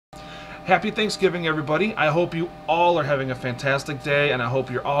Happy Thanksgiving, everybody. I hope you all are having a fantastic day, and I hope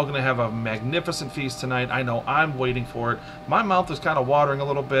you're all going to have a magnificent feast tonight. I know I'm waiting for it. My mouth is kind of watering a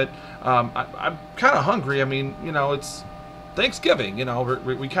little bit. I'm kind of hungry. I mean, you know, it's Thanksgiving. You know,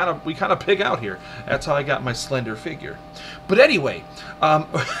 we kind of pig out here. That's how I got my slender figure. But anyway,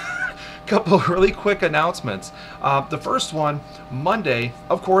 couple of really quick announcements. The first one, Monday,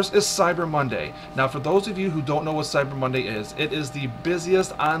 of course, is Cyber Monday. Now, for those of you who don't know what Cyber Monday is, it is the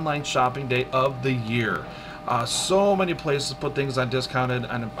busiest online shopping day of the year. So many places put things on discounted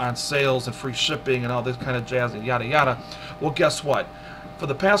and on sales and free shipping and all this kind of jazz and yada yada. Well, guess what? For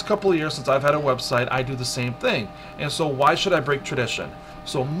the past couple of years since I've had a website, I do the same thing. And so why should I break tradition?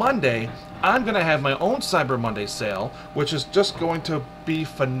 So Monday, I'm going to have my own Cyber Monday sale, which is just going to be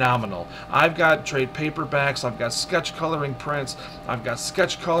phenomenal. I've got trade paperbacks, I've got sketch coloring prints, I've got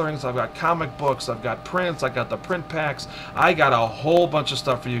sketch colorings, I've got comic books, I've got prints, I've got the print packs. I got a whole bunch of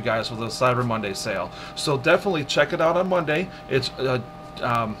stuff for you guys for the Cyber Monday sale. So definitely check it out on Monday. It's what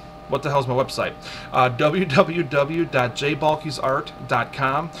the hell's my website?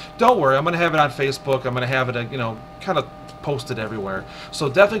 www.jbalkesart.com. Don't worry, I'm going to have it on Facebook. I'm going to have it, you know, kind of posted everywhere. So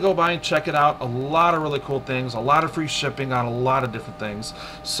definitely go by and check it out. A lot of really cool things, a lot of free shipping on a lot of different things.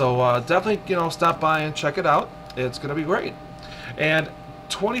 So definitely, you know, stop by and check it out. It's going to be great. And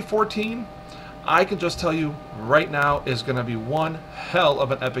 2014, I can just tell you right now, is going to be one hell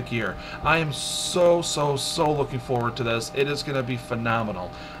of an epic year. I am so looking forward to this. It is going to be phenomenal.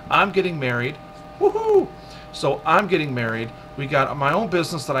 I'm getting married. Woohoo! So I'm getting married. We got my own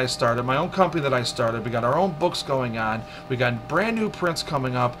business that I started, my own company that I started. We got our own books going on. We got brand new prints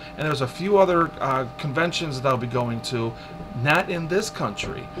coming up, and there's a few other conventions that I'll be going to, not in this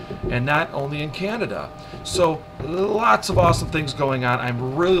country, and not only in Canada. So lots of awesome things going on.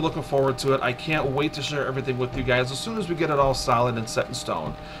 I'm really looking forward to it. I can't wait to share everything with you guys as soon as we get it all solid and set in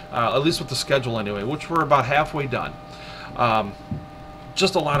stone. At least with the schedule anyway, which we're about halfway done.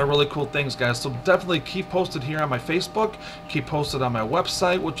 Just a lot of really cool things, guys. So definitely keep posted here on my Facebook, keep posted on my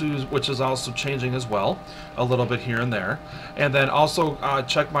website, which is also changing as well, a little bit here and there. And then also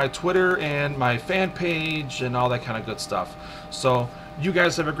check my Twitter and my fan page and all that kind of good stuff. So you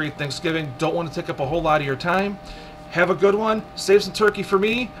guys have a great Thanksgiving. Don't want to take up a whole lot of your time. Have a good one. Save some turkey for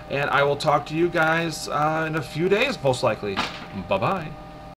me, and I will talk to you guys in a few days, most likely. Bye-bye.